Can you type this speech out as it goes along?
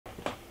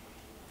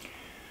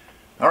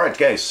Alright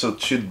guys, so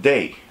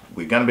today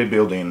we're gonna be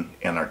building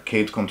an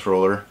arcade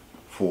controller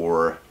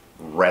for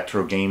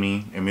retro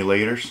gaming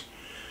emulators.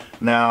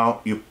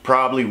 Now you're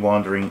probably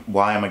wondering,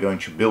 why am I going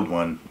to build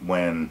one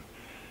when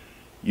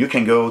you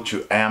can go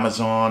to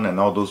Amazon and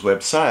all those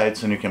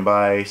websites and you can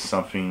buy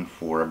something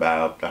for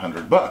about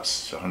 $100,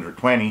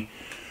 120,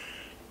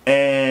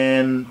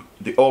 and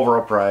the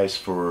overall price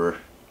for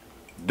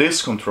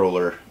this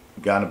controller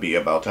gonna be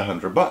about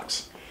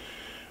 $100.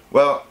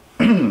 Well,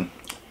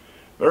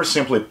 very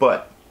simply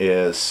put,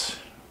 is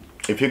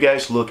if you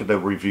guys look at the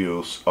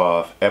reviews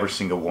of every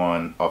single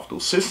one of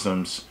those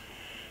systems,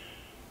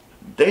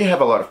 they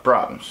have a lot of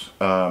problems.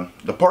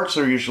 The parts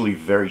are usually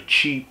very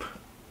cheap,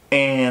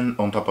 and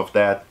on top of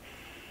that,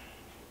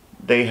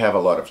 they have a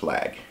lot of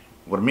lag.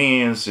 What it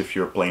means, if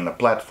you're playing a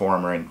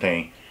platformer and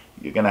thing,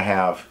 you're gonna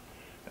have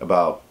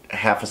about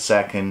half a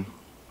second.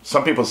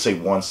 Some people say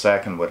 1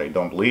 second, what I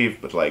don't believe,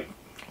 but like,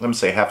 let me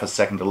say half a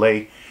second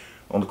delay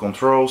on the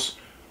controls.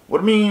 What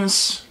it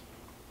means,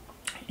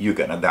 you're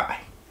gonna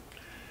die.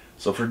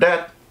 So for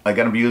that, I'm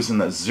gonna be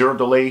using a zero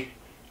delay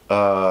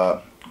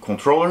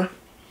controller,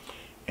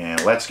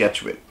 and let's get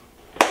to it.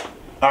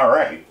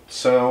 Alright,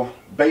 so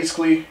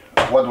basically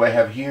what do I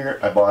have here?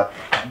 I bought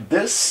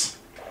this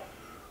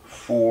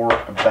for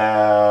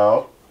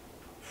about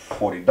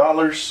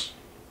 $40.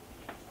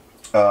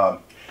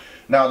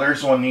 Now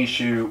there's one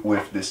issue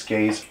with this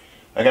case.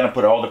 I'm gonna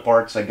put all the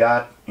parts I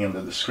got in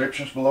the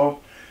descriptions below.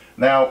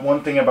 Now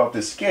one thing about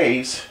this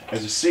case,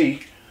 as you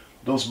see,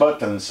 those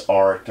buttons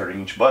are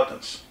 30-inch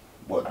buttons,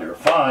 but they're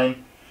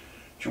fine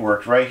to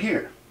work right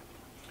here.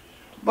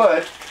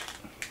 But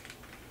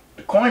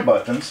the coin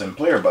buttons and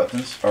player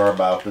buttons are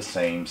about the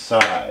same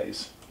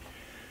size.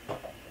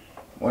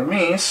 What it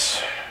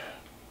means,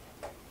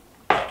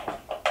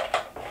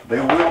 they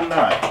will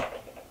not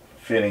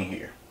fit in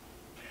here.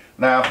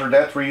 Now for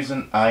that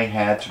reason, I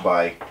had to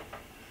buy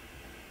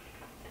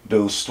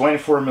those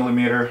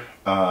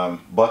 24mm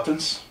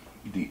buttons.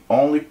 The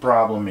only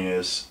problem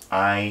is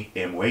I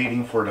am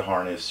waiting for the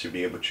harness to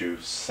be able to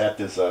set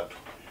this up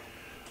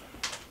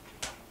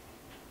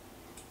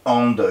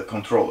on the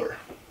controller.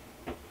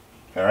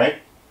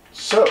 Alright,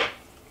 so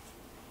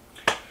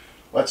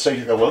let's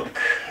take a look.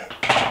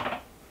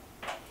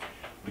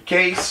 The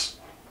case,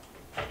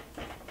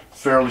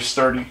 fairly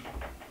sturdy,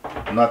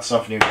 not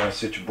something you're going to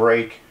sit to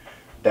break.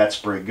 That's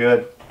pretty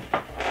good.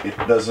 It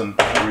doesn't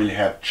really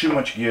have too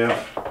much give,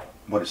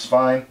 but it's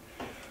fine.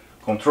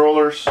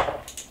 Controllers,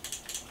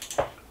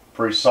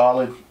 pretty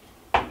solid.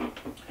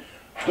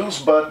 Those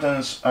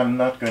buttons, I'm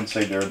not going to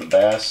say they're the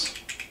best,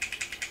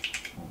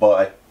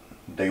 but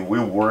they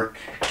will work.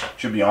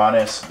 To be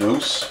honest,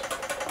 those,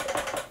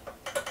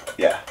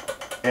 yeah,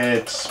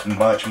 it's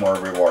much more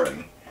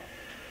rewarding.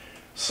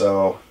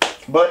 So,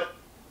 but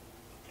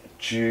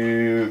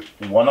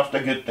one of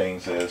the good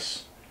things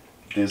is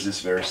this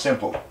is very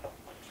simple.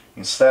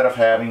 Instead of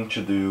having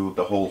to do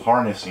the whole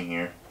harnessing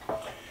here,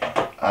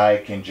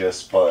 I can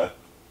just put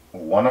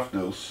one of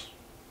those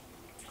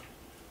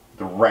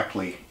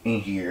directly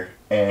in here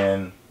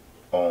and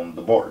on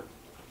the board.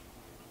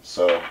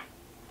 So,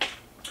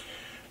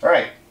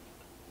 alright,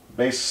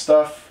 basic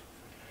stuff.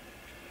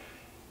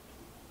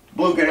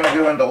 Blue gonna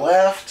go on the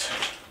left.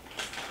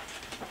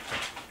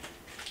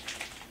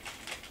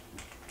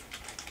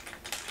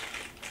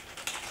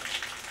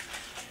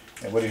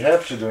 And what you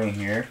have to do in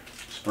here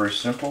is very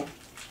simple.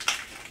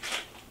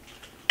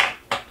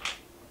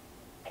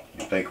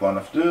 You take one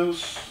of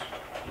those,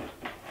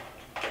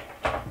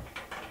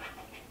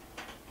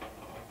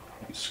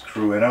 you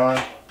screw it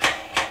on,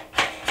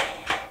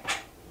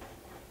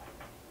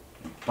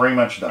 you're pretty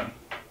much done.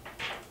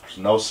 There's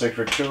no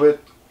secret to it.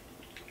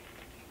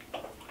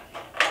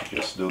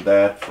 Just do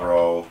that for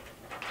all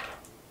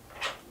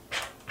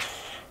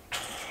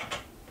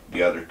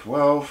the other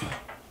 12.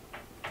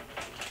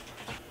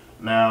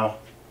 Now,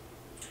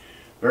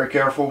 very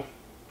careful.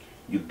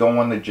 You don't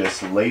want to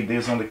just lay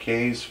this on the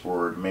case,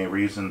 for the main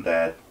reason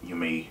that you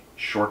may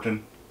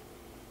shorten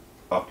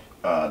up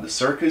the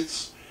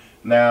circuits.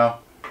 Now,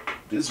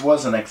 this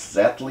wasn't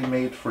exactly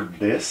made for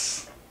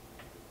this,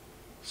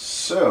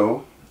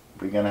 so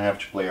we're gonna have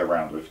to play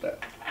around with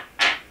that.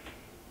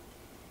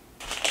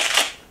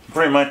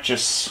 Pretty much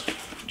just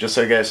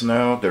so you guys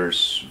know,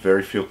 there's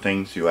very few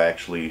things you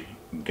actually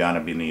gonna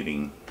be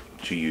needing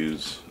to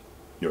use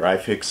your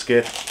iFix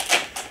kit,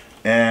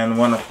 and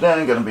one of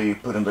them gonna be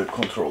put in the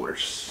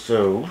controllers.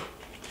 So,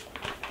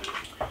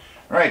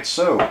 alright,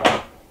 so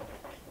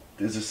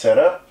this is set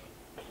up.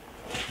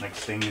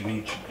 Next thing you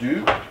need to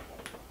do,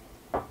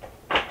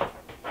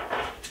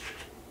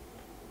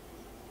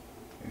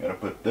 you gotta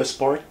put this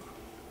part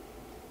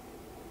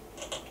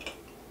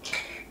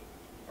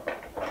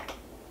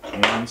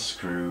and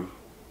screw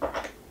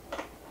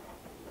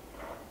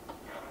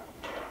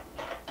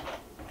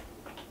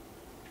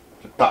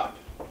the top.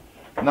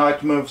 Now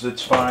it moves,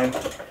 it's fine.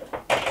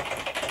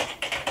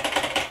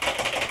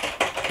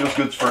 Feels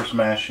good for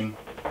smashing.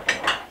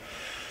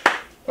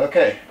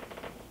 Okay.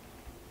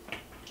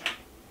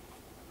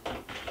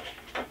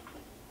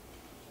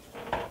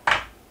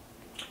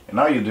 And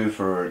now you do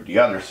for the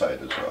other side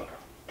as well.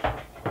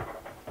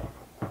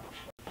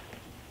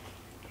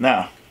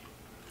 Now,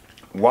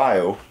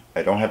 while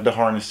I don't have the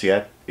harness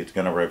yet, it's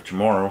gonna arrive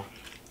tomorrow,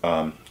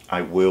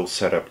 I will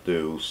set up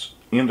those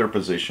in their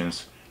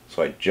positions,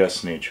 so I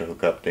just need to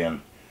hook up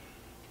them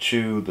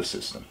to the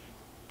system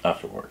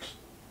afterwards.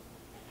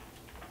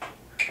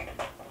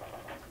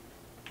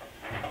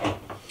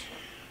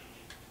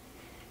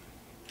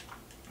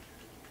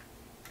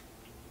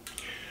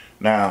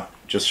 Now,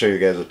 just show you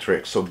guys a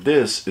trick. So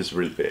this is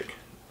really big.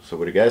 So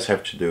what you guys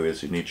have to do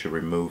is you need to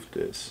remove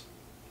this.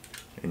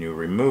 And you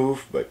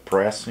remove by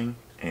pressing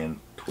and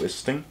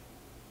twisting,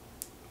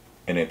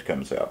 and it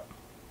comes out.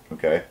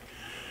 Okay?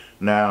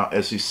 Now,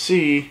 as you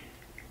see,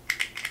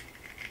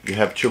 you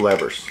have two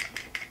levers,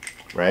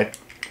 right?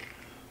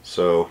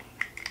 So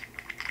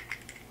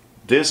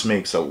this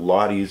makes a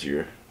lot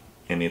easier,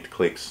 and it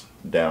clicks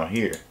down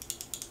here.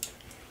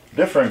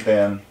 Different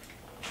than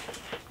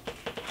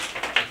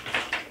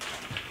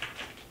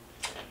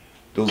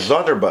those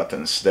other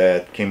buttons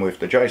that came with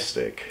the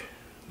joystick.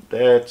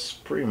 That's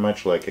pretty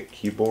much like a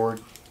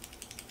keyboard.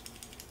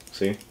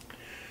 See?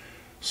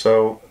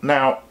 So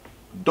now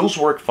those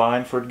work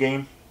fine for the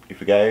game. If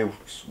you guys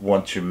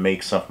want to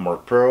make something more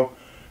pro,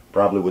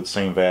 probably would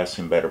say invest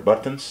in better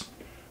buttons.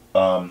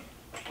 To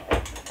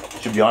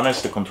be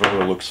honest, the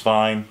controller looks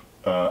fine.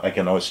 I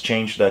can always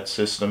change that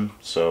system,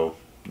 so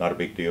not a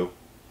big deal.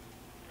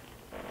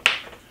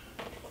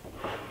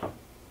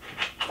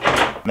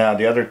 Now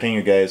the other thing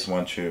you guys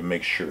want to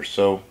make sure,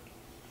 so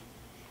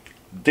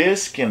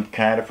this can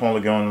kind of only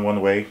go in one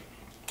way.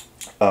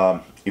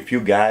 If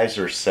you guys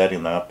are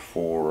setting up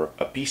for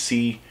a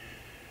PC,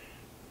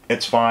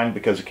 it's fine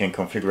because you can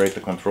configure the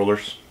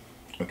controllers.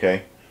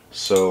 Okay,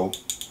 so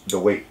the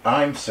way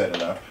I'm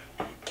setting up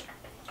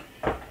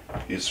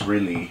is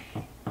really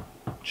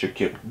to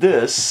keep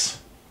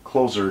this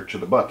closer to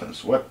the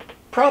buttons. What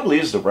probably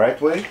is the right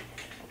way,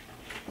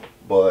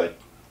 but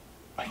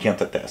I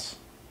can't attest.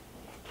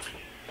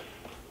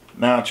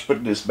 Now to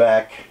put this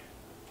back,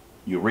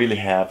 you really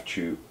have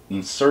to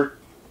insert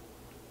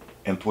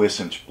and twist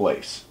into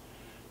place.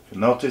 If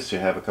you notice, you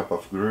have a couple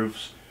of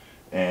grooves,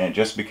 and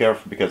just be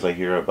careful because I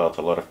hear about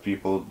a lot of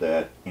people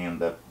that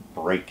end up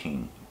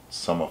breaking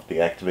some of the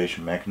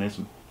activation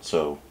mechanism,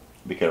 so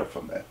be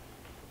careful of that.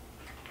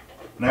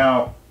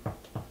 Now,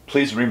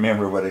 please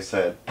remember what I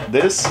said.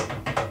 This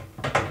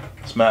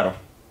is metal.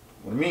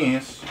 What it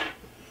means,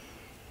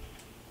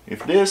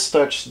 if this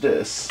touches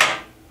this,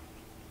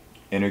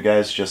 and you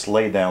guys just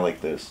lay down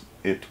like this,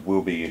 it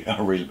will be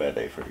a really bad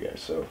day for you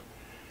guys, so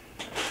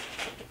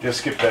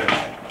just keep that in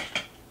mind.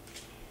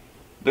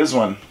 This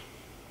one,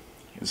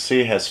 you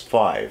see, has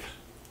 5.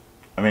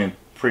 I mean,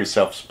 pretty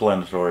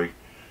self-explanatory.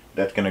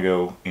 That's gonna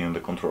go in the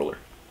controller.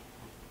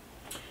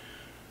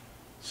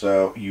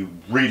 So you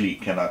really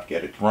cannot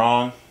get it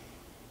wrong,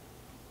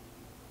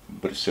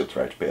 but still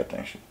try to pay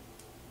attention.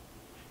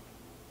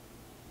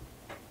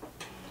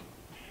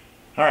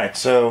 Alright,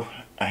 so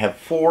I have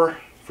 4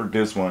 for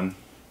this one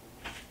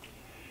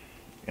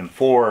and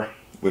 4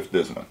 with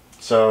this one.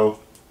 So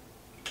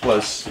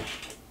plus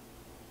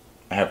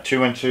I have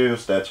 2 and 2,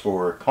 so that's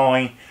for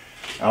coin.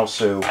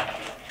 Also,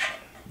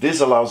 this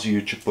allows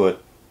you to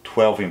put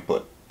 12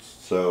 inputs.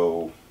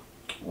 So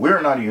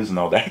we're not using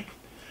all that.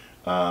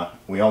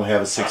 We only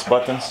have 6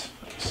 buttons,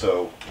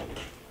 so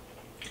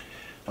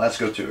let's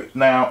go to it.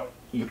 Now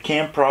you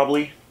can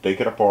probably take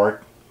it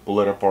apart,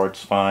 pull it apart,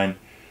 it's fine.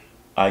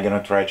 I'm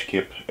gonna try to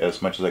keep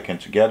as much as I can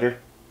together.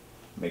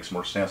 Makes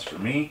more sense for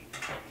me.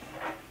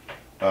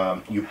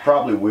 You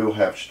probably will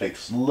have to take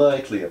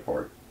slightly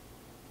apart.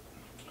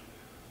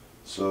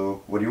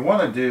 So what you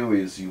want to do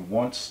is you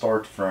want to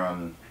start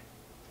from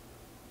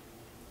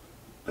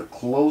the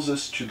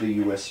closest to the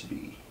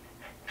USB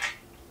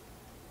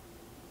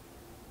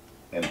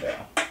and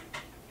down.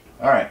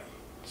 Alright,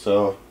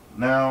 so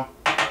now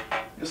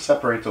just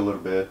separate a little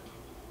bit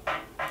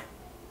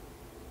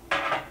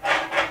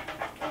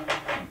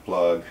and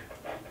plug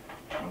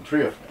on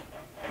 3 of them,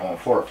 on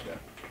 4 of them.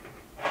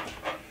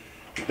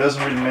 It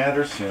doesn't really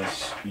matter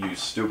since you're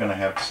still going to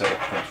have to set up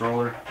the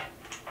controller.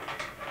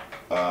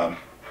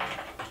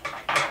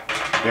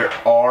 There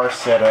are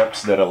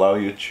setups that allow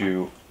you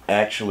to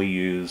actually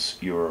use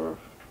your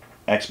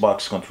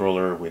Xbox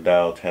controller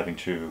without having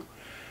to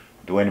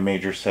do any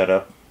major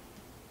setup.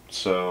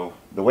 So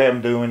the way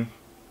I'm doing,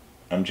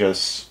 I'm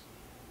just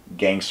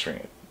gangstering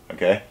it,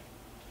 okay?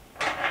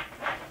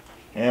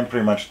 And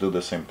pretty much do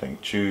the same thing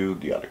to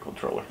the other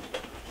controller.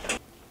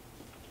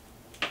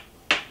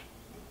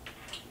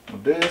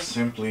 This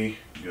simply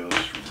goes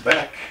through the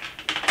back.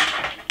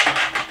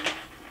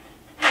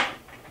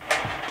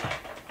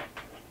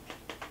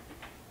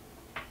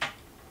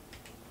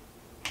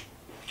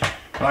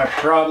 I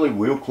probably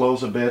will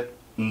close a bit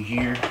in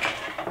here.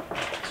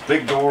 It's a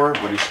big door,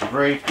 but it's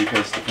great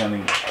because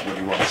depending what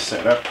you want to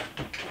set up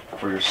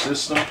for your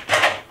system,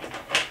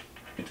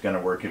 it's going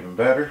to work even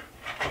better.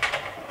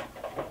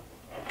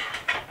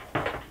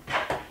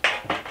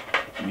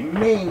 You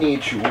may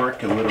need to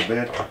work a little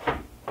bit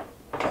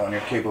on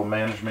your cable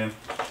management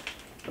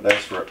but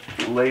that's for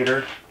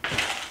later.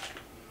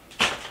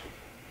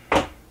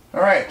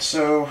 Alright,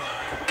 so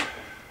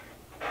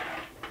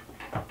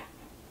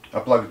I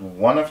plugged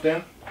one of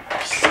them.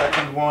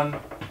 Second one,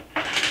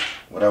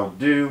 what I'll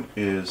do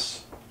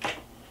is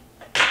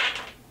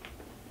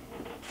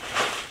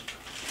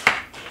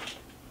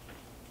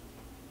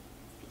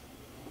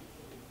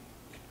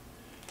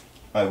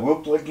I will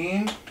plug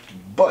in,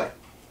 but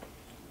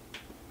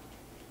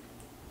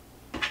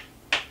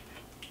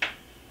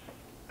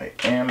I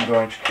am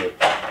going to keep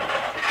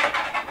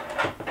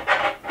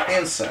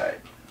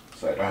inside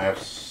so I don't have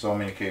so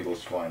many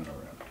cables flying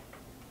around.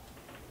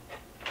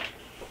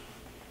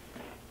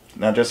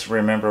 Now just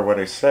remember what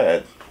I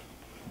said.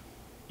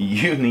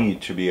 You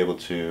need to be able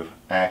to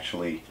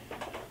actually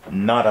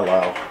not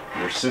allow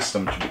your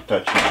system to be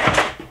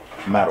touching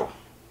metal.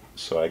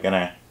 So I'm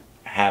gonna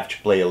have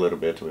to play a little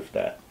bit with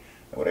that.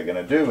 And what I'm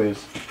gonna do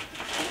is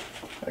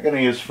I'm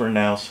gonna use for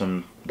now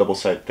some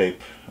double-sided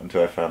tape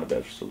until I find a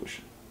better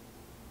solution.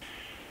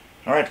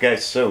 Alright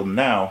guys, so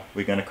now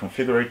we're gonna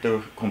configure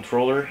the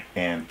controller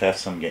and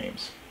test some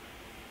games.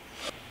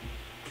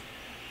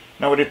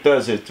 Now what it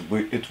does,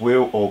 it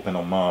will open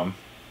on mame,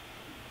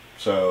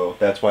 so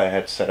that's why I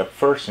had to set up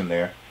first in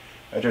there.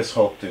 I just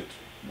hoped it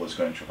was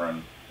going to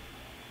run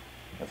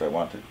as I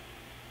wanted.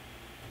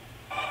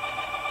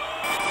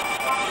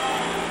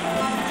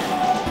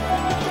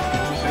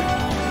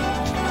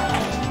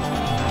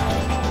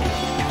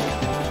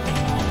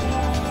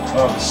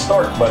 Oh, the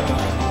start button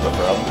is the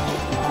problem.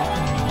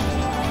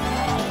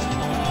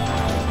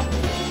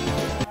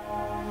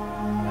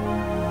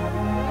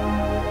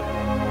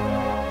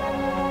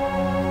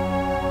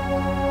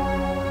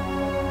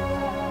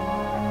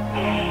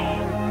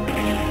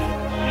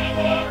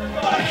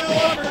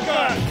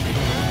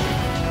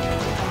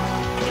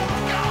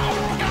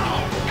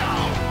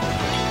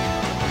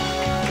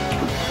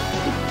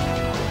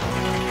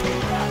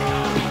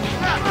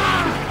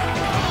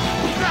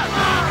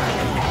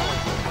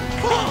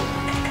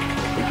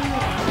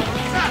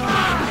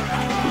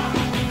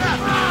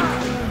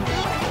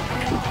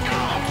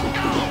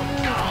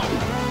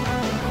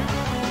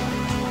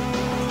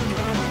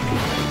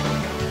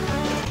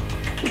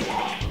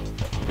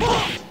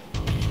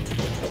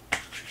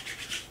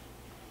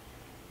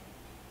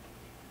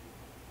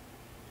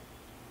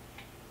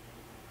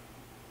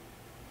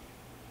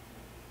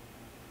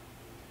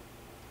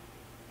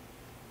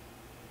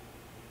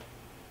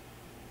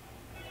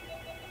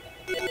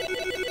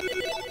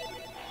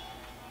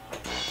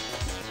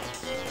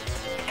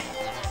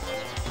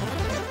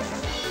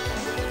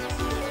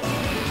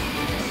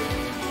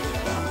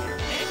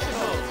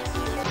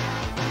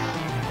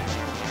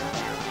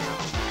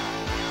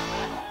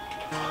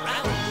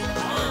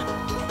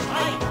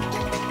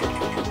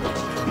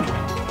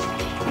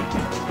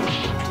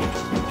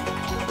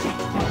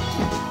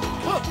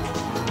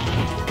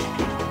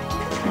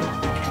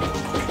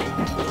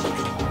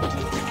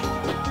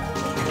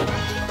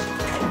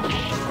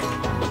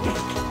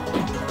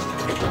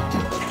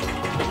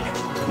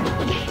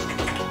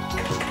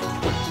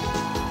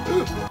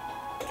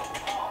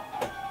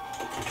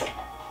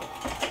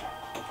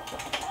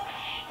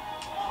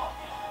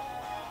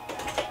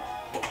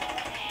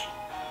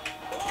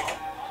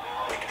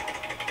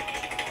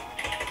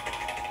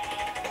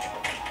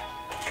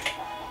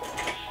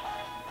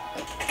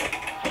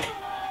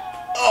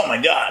 Oh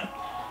my god!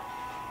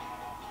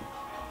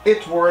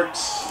 It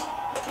works.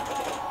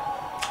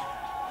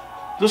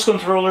 Those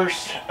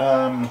controllers,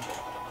 I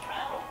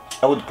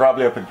would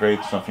probably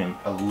upgrade something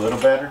a little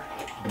better.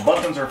 The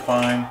buttons are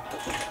fine,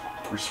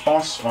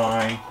 response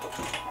fine.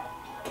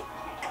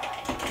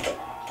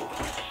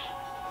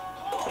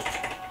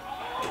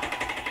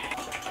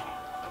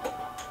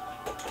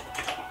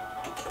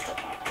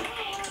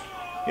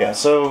 Yeah,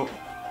 so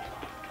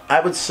I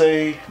would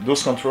say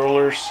those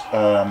controllers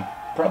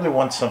probably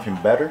want something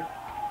better.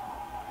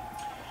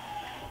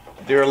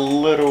 They're a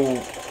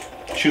little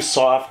too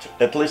soft,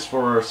 at least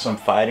for some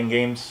fighting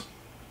games.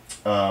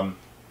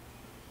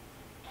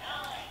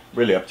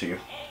 Really up to you.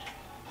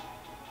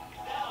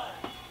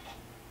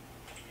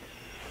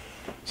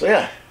 So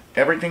yeah,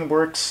 everything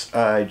works.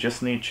 I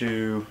just need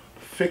to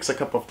fix a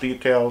couple of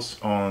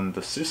details on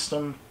the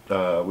system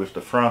with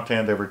the front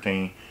end,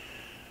 everything.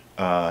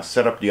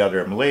 Set up the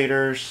other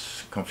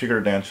emulators,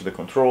 configure them to the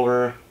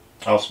controller.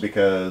 Also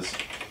because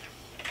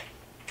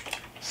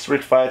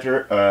Street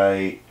Fighter,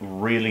 I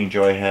really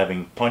enjoy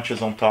having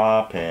punches on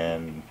top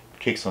and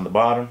kicks on the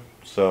bottom,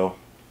 so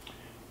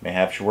may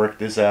have to work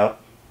this out.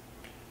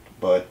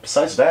 But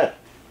besides that,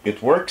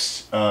 it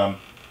works. I'll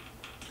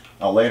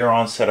later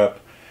on set up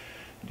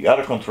the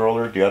other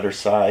controller, the other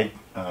side,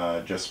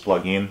 just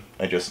plug in.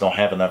 I just don't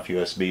have enough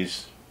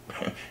USBs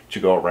to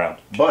go around.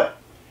 But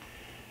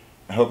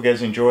I hope you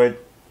guys enjoyed.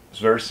 It's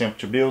very simple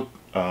to build.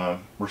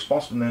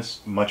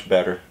 Responsiveness much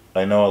better.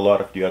 I know a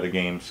lot of the other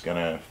games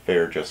gonna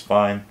fare just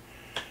fine.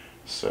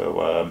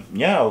 So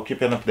yeah, I'll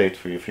keep an update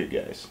for you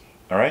guys.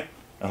 Alright?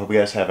 I hope you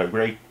guys have a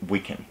great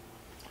weekend.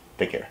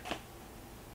 Take care.